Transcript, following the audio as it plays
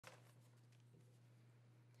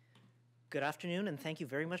Good afternoon, and thank you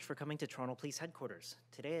very much for coming to Toronto Police Headquarters.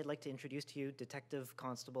 Today, I'd like to introduce to you Detective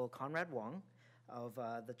Constable Conrad Wong of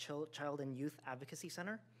the Child and Youth Advocacy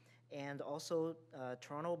Center, and also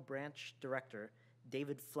Toronto Branch Director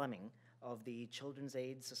David Fleming of the Children's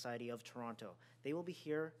Aid Society of Toronto. They will be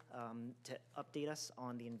here to update us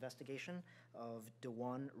on the investigation of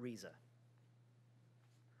Dewan Reza.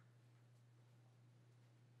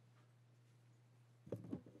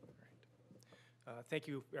 Thank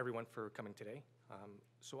you, everyone, for coming today.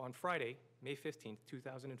 So on Friday, May 15th,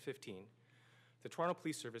 2015, the Toronto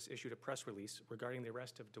Police Service issued a press release regarding the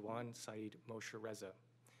arrest of Dewan Saeed Moshe Reza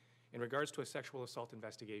in regards to a sexual assault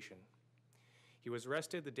investigation. He was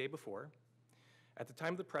arrested the day before. At the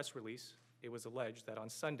time of the press release, it was alleged that on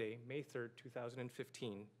Sunday, May 3rd,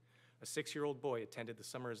 2015, a 6-year-old boy attended the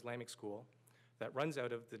summer Islamic school that runs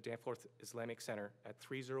out of the Danforth Islamic Center at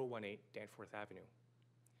 3018 Danforth Avenue.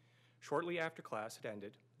 Shortly after class had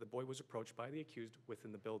ended, the boy was approached by the accused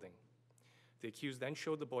within the building. The accused then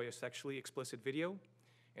showed the boy a sexually explicit video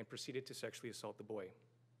and proceeded to sexually assault the boy.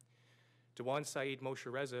 Dewan Saeed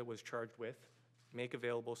Moshe Reza was charged with make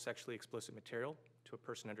available sexually explicit material to a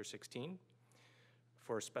person under 16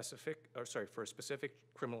 for a specific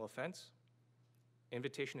criminal offense,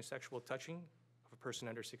 invitation to sexual touching of a person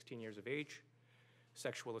under 16 years of age,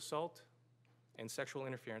 sexual assault, and sexual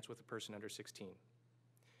interference with a person under 16.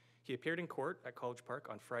 He appeared in court at College Park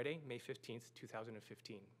on Friday, May 15th,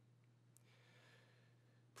 2015.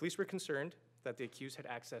 Police were concerned that the accused had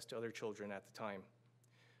access to other children at the time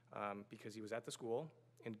because he was at the school,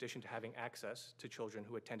 in addition to having access to children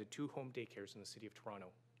who attended 2 home daycares in the city of Toronto.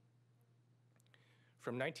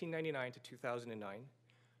 From 1999 to 2009,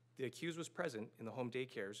 the accused was present in the home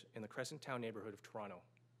daycares in the Crescent Town neighborhood of Toronto.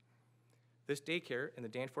 This daycare in the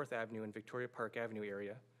Danforth Avenue and Victoria Park Avenue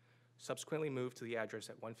area subsequently moved to the address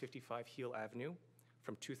at 155 Heel Avenue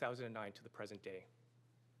from 2009 to the present day.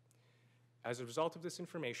 As a result of this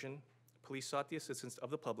information, police sought the assistance of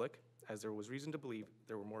the public as there was reason to believe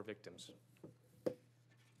there were more victims.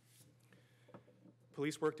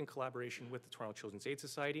 Police worked in collaboration with the Toronto Children's Aid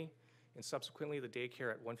Society, and subsequently the daycare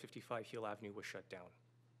at 155 Heel Avenue was shut down.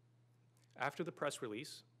 After the press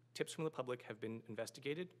release, tips from the public have been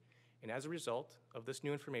investigated, and as a result of this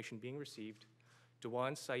new information being received,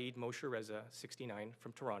 Dewan Saeed Moshe Reza, 69,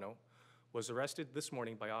 from Toronto, was arrested this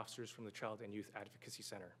morning by officers from the Child and Youth Advocacy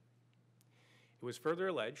Center. It was further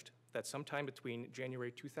alleged that sometime between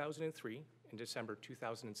January 2003 and December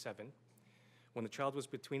 2007, when the child was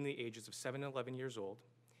between the ages of 7 and 11 years old,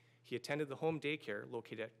 he attended the home daycare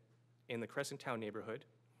located in the Crescent Town neighborhood.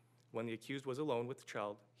 When the accused was alone with the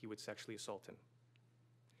child, he would sexually assault him.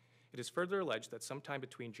 It is further alleged that sometime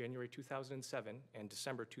between January 2007 and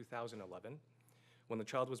December 2011, when the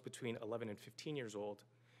child was between 11 and 15 years old,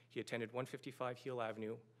 he attended 155 Heel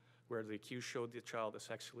Avenue, where the accused showed the child a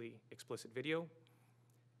sexually explicit video,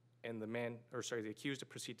 and the accused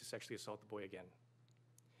proceeded to sexually assault the boy again.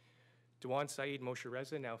 Dewan Saeed Moshe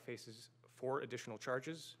Reza now faces 4 additional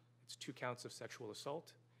charges. It's 2 counts of sexual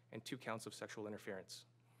assault and 2 counts of sexual interference.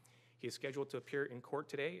 He is scheduled to appear in court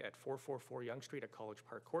today at 444 Yonge Street at College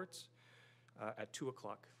Park Courts at 2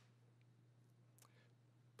 o'clock.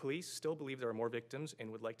 Police still believe there are more victims and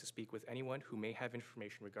would like to speak with anyone who may have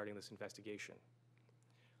information regarding this investigation.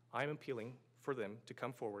 I am appealing for them to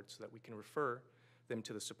come forward so that we can refer them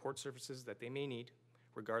to the support services that they may need,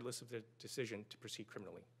 regardless of their decision to proceed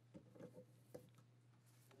criminally.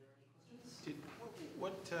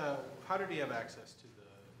 How did he have access to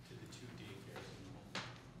the 2 daycares in the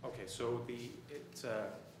home? Okay, so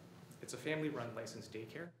it's a family-run licensed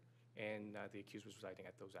daycare, and the accused was residing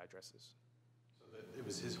at those addresses. So it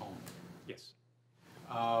was his home? Yes.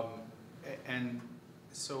 And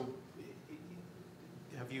so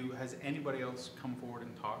has anybody else come forward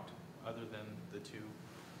and talked other than the 2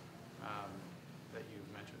 that you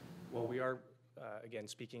mentioned? Well, we are, again,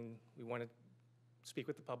 we want to speak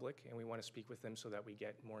with the public, and we want to speak with them so that we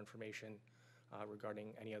get more information regarding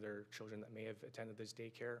any other children that may have attended this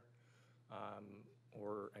daycare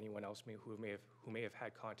or anyone else who may have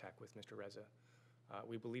had contact with Mr. Reza.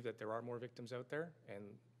 We believe that there are more victims out there, and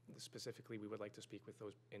specifically we would like to speak with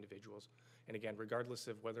those individuals. And again, regardless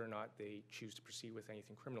of whether or not they choose to proceed with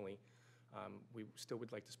anything criminally, we still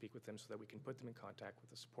would like to speak with them so that we can put them in contact with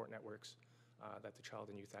the support networks that the Child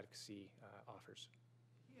and Youth Advocacy offers.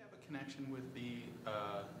 Did he have a connection with the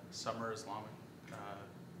summer Islamic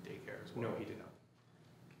daycare as well? No, he did not.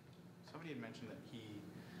 Somebody had mentioned that he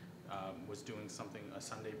was doing a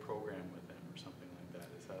Sunday program with them or something like that.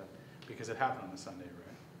 Is that because it happened on a Sunday,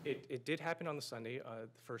 right? It did happen on the Sunday. The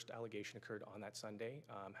first allegation occurred on that Sunday.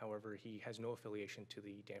 However, he has no affiliation to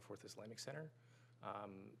the Danforth Islamic Center.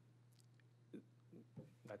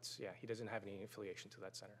 that's, yeah, he doesn't have any affiliation to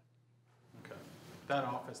that center. Okay. That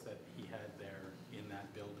office that he had there in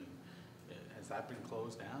that building, has that been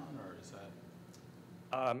closed down, or is that?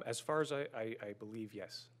 As far as I believe,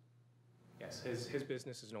 yes. Yes, his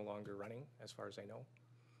business is no longer running, as far as I know.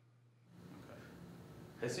 Okay.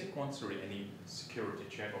 Has he gone through any security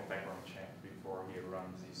check or background check before he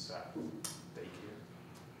runs his daycare?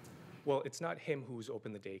 Well, it's not him who's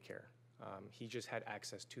opened the daycare. He just had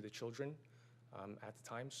access to the children at the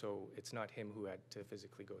time, so it's not him who had to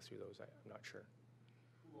physically go through those. I'm not sure.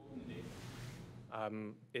 Who opened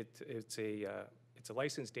the daycare? It's a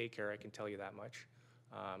licensed daycare, I can tell you that much.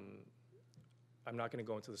 I'm not going to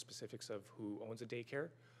go into the specifics of who owns a daycare.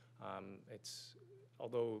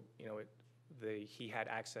 Although he had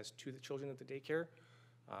access to the children at the daycare,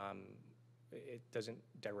 it doesn't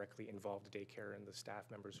directly involve the daycare and the staff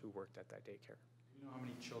members who worked at that daycare. Do you know how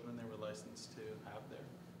many children they were licensed to have there?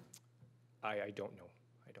 I don't know.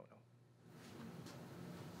 I don't know.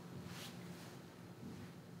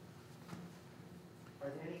 Are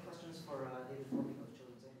there any questions for David Forming of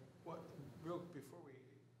Children's Aid? What, real, before we,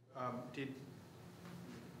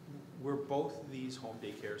 were both these home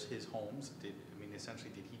daycares his homes?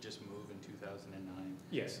 Essentially, did he just move in 2009?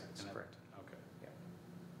 Yes, that's correct. Okay. Yeah.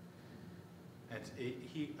 And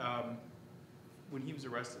when he was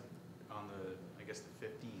arrested on I guess the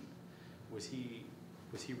 15th, was he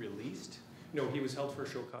released? No, he was held for a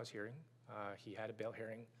show cause hearing. He had a bail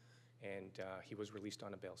hearing, and he was released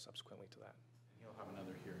on a bail subsequently to that. And he'll have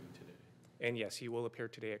another hearing today. And yes, he will appear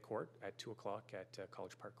today at court at 2 o'clock at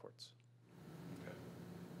College Park Courts. Okay.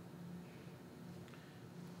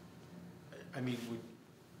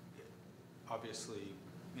 Obviously,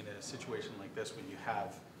 in a situation like this, when you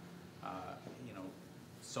have,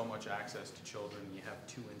 so much access to children, you have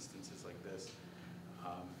two instances like this,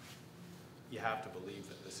 you have to believe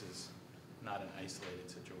that this is not an isolated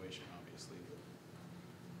situation, obviously. But,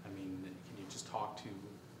 can you just talk to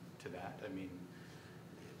that?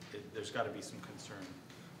 There's got to be some concern.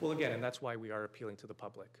 Well, again, and that's why we are appealing to the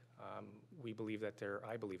public. I believe that there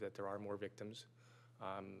are more victims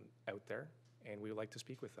out there, and we would like to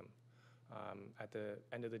speak with them. At the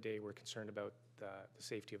end of the day, we're concerned about the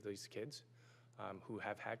safety of these kids who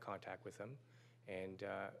have had contact with them, and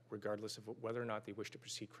regardless of whether or not they wish to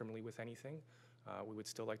proceed criminally with anything, we would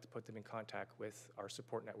still like to put them in contact with our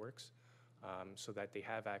support networks so that they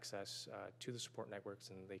have access to the support networks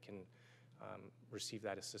and they can receive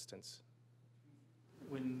that assistance.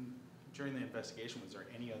 During the investigation, was there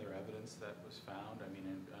any other evidence that was found? I don't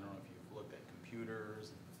know if you've looked at computers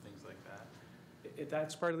and things like that.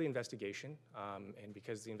 That's part of the investigation, and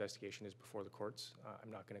because the investigation is before the courts, I'm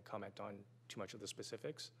not going to comment on too much of the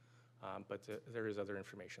specifics, but there is other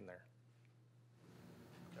information there.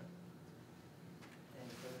 Okay. Any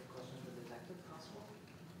further questions for the detective, Constable?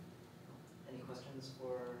 Any questions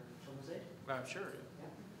for Children's Aid? Sure.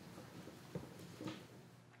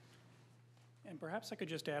 And perhaps I could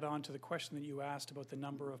just add on to the question that you asked about the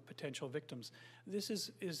number of potential victims. This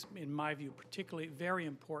is in my view, particularly very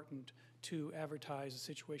important to advertise a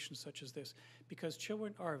situation such as this, because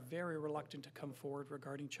children are very reluctant to come forward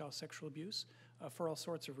regarding child sexual abuse for all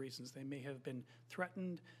sorts of reasons. They may have been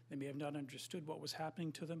threatened, they may have not understood what was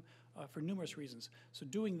happening to them for numerous reasons. So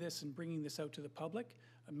doing this and bringing this out to the public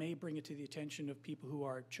may bring it to the attention of people who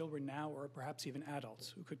are children now or perhaps even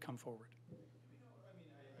adults who could come forward.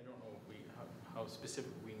 I don't know how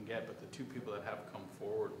specific we can get, but the two people that have come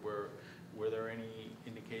forward, were there any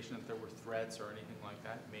indication that there were threats or anything like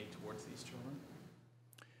that made towards these children?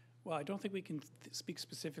 Well, I don't think we can speak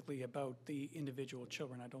specifically about the individual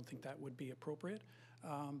children. I don't think that would be appropriate.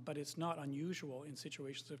 But it's not unusual in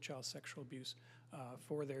situations of child sexual abuse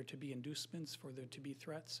for there to be inducements, for there to be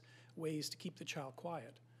threats, ways to keep the child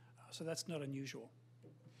quiet. So that's not unusual.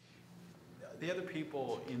 The other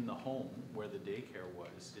people in the home where the daycare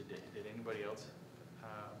was, did anybody else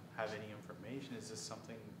have any information? Is this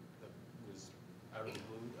something that was out of the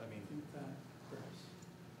blue? I think that perhaps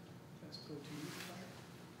that's put to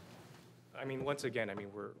you. Once again,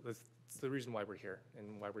 that's the reason why we're here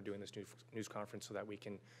and why we're doing this news conference, so that we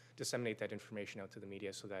can disseminate that information out to the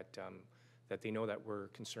media, so that that they know that we're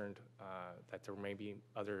concerned that there may be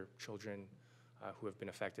other children who have been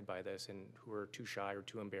affected by this and who are too shy or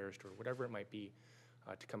too embarrassed or whatever it might be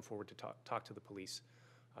to come forward to talk to the police.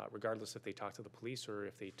 Regardless if they talk to the police or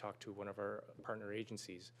if they talk to one of our partner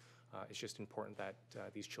agencies, it's just important that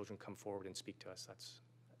these children come forward and speak to us.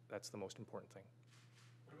 That's the most important thing.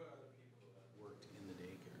 What about other people that worked in the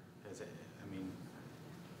daycare?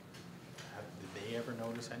 Did they ever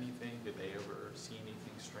notice anything? Did they ever see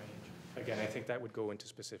anything strange? Again, I think that would go into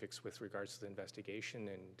specifics with regards to the investigation,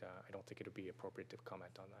 and I don't think it would be appropriate to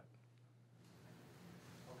comment on that.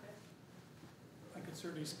 I could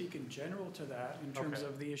certainly speak in general to that in terms Okay.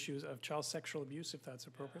 of the issues of child sexual abuse, if that's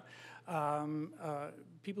appropriate.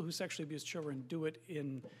 People who sexually abuse children do it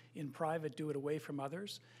in private, do it away from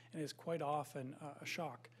others, and it's quite often a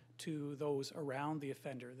shock to those around the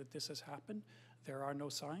offender that this has happened. There are no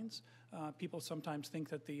signs. People sometimes think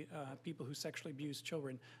that the people who sexually abuse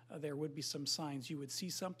children, there would be some signs. You would see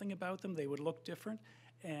something about them, they would look different,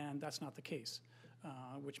 and that's not the case,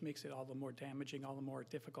 which makes it all the more damaging, all the more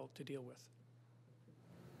difficult to deal with.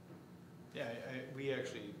 Yeah, we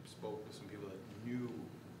actually spoke with some people that knew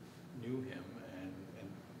him, and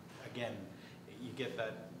again, you get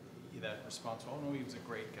that response, oh no, he was a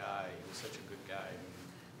great guy, he was such a good guy. I mean,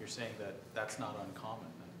 you're saying that that's not uncommon.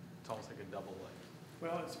 It's almost like a double life.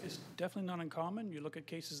 Well, it's definitely not uncommon. You look at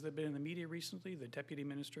cases that have been in the media recently, the Deputy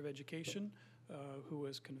Minister of Education, who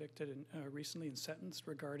was convicted recently and sentenced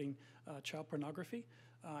regarding child pornography.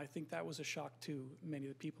 I think that was a shock to many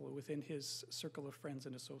of the people within his circle of friends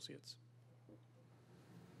and associates.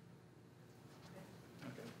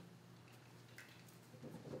 Okay.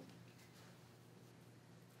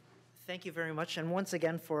 Thank you very much. And once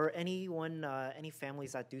again, for anyone, any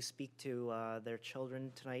families that do speak to their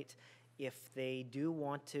children tonight, if they do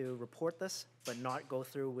want to report this but not go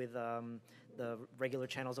through with the regular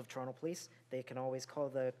channels of Toronto Police, they can always call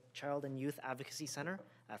the Child and Youth Advocacy Center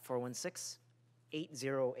at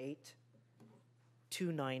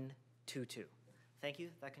 416-808-2922. Thank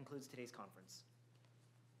you. That concludes today's conference.